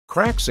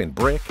cracks in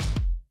brick,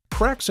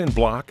 cracks in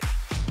block,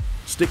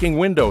 sticking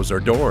windows or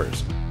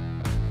doors.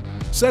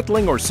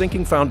 Settling or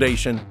sinking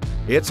foundation,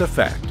 it's a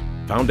fact.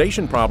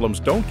 Foundation problems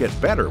don't get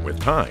better with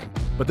time,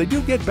 but they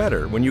do get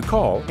better when you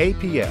call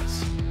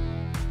APS.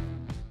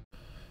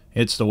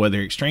 It's the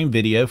Weather Xtreme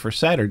video for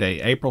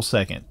Saturday, April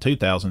 2nd,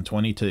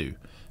 2022.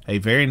 A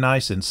very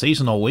nice and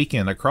seasonal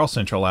weekend across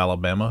central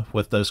Alabama,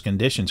 with those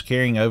conditions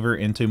carrying over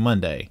into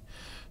Monday.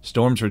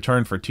 Storms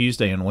return for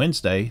Tuesday and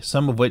Wednesday,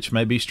 some of which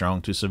may be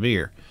strong to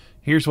severe.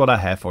 Here's what I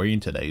have for you in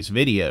today's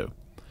video.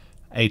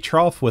 A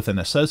trough with an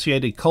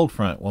associated cold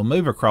front will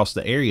move across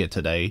the area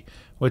today,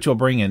 which will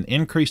bring an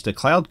increase to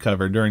cloud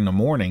cover during the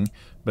morning,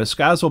 but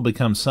skies will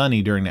become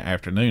sunny during the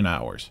afternoon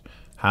hours.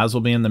 Highs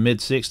will be in the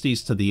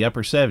mid-60s to the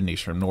upper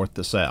 70s from north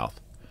to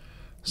south.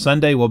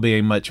 Sunday will be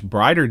a much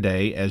brighter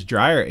day as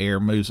drier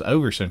air moves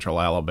over central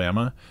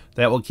Alabama.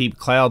 That will keep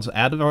clouds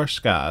out of our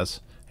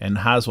skies, and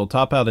highs will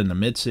top out in the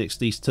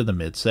mid-60s to the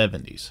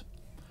mid-70s.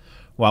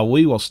 While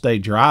we will stay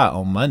dry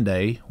on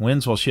Monday,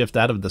 winds will shift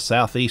out of the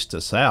southeast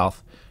to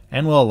south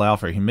and will allow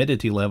for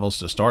humidity levels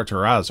to start to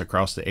rise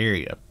across the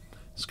area.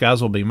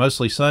 Skies will be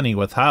mostly sunny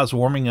with highs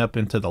warming up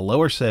into the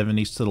lower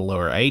 70s to the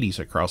lower 80s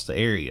across the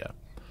area.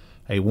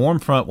 A warm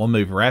front will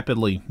move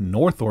rapidly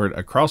northward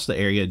across the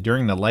area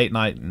during the late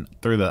night and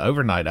through the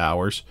overnight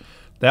hours.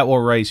 That will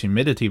raise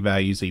humidity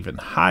values even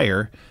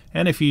higher,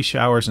 and a few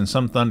showers and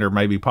some thunder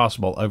may be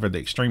possible over the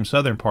extreme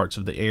southern parts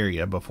of the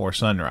area before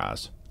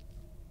sunrise.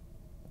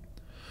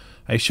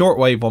 A short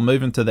wave will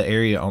move into the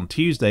area on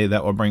Tuesday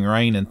that will bring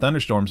rain and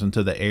thunderstorms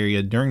into the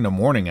area during the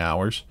morning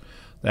hours.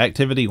 The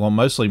activity will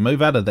mostly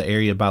move out of the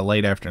area by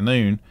late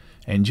afternoon,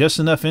 and just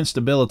enough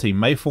instability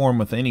may form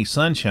with any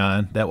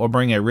sunshine that will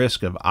bring a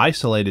risk of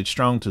isolated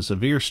strong to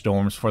severe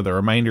storms for the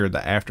remainder of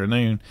the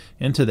afternoon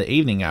into the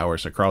evening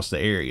hours across the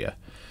area.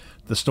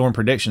 The Storm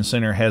Prediction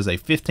Center has a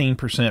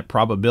 15%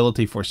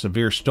 probability for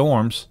severe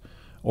storms,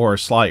 or a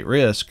slight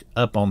risk,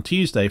 up on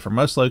Tuesday for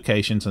most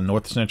locations in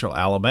north central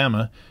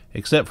Alabama,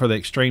 except for the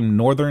extreme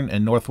northern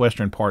and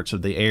northwestern parts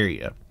of the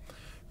area.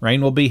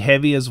 Rain will be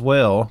heavy as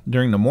well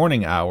during the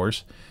morning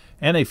hours,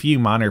 and a few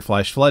minor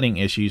flash flooding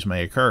issues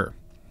may occur.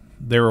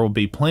 There will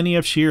be plenty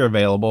of shear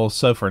available,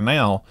 so for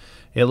now,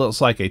 it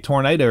looks like a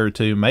tornado or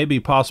two may be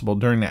possible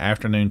during the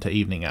afternoon to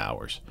evening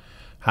hours.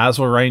 Highs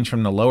will range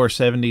from the lower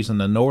 70s in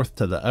the north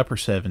to the upper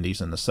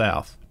 70s in the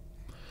south.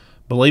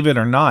 Believe it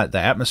or not, the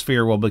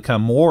atmosphere will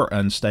become more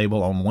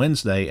unstable on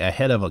Wednesday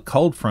ahead of a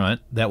cold front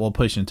that will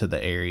push into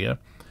the area.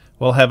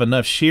 We'll have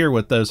enough shear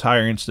with those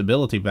higher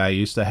instability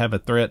values to have a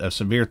threat of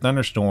severe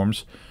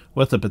thunderstorms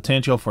with the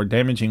potential for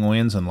damaging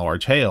winds and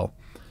large hail.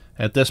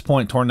 At this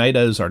point,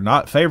 tornadoes are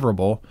not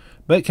favorable,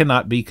 but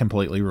cannot be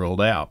completely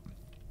ruled out.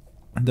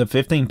 The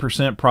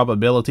 15%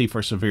 probability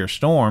for severe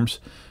storms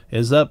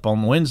is up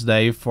on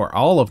Wednesday for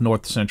all of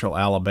north central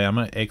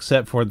Alabama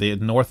except for the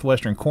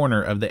northwestern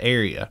corner of the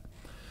area.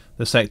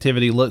 This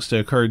activity looks to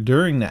occur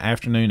during the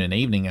afternoon and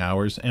evening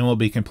hours and will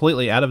be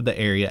completely out of the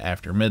area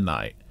after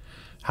midnight.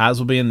 Highs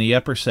will be in the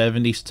upper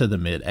 70s to the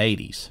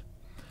mid-80s.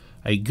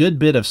 A good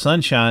bit of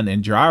sunshine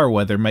and drier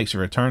weather makes a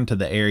return to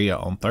the area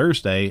on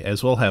Thursday,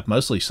 as we'll have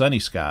mostly sunny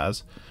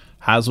skies.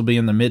 Highs will be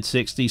in the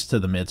mid-60s to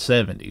the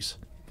mid-70s.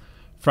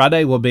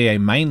 Friday will be a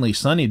mainly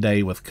sunny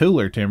day with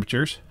cooler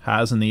temperatures,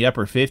 highs in the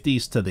upper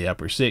 50s to the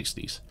upper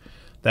 60s.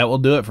 That will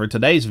do it for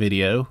today's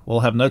video.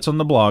 We'll have notes on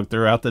the blog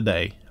throughout the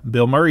day.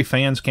 Bill Murray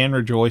fans can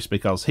rejoice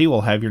because he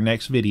will have your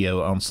next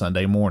video on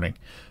Sunday morning.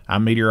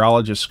 I'm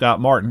meteorologist Scott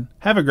Martin.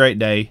 Have a great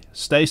day,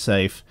 stay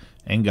safe,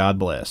 and God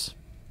bless.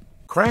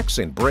 Cracks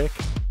in brick,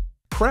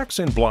 cracks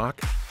in block,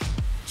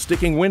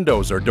 sticking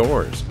windows or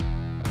doors.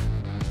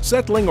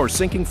 Settling or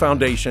sinking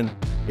foundation,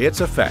 it's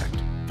a fact.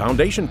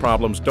 Foundation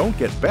problems don't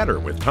get better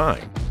with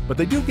time, but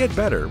they do get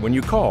better when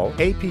you call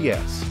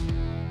APS.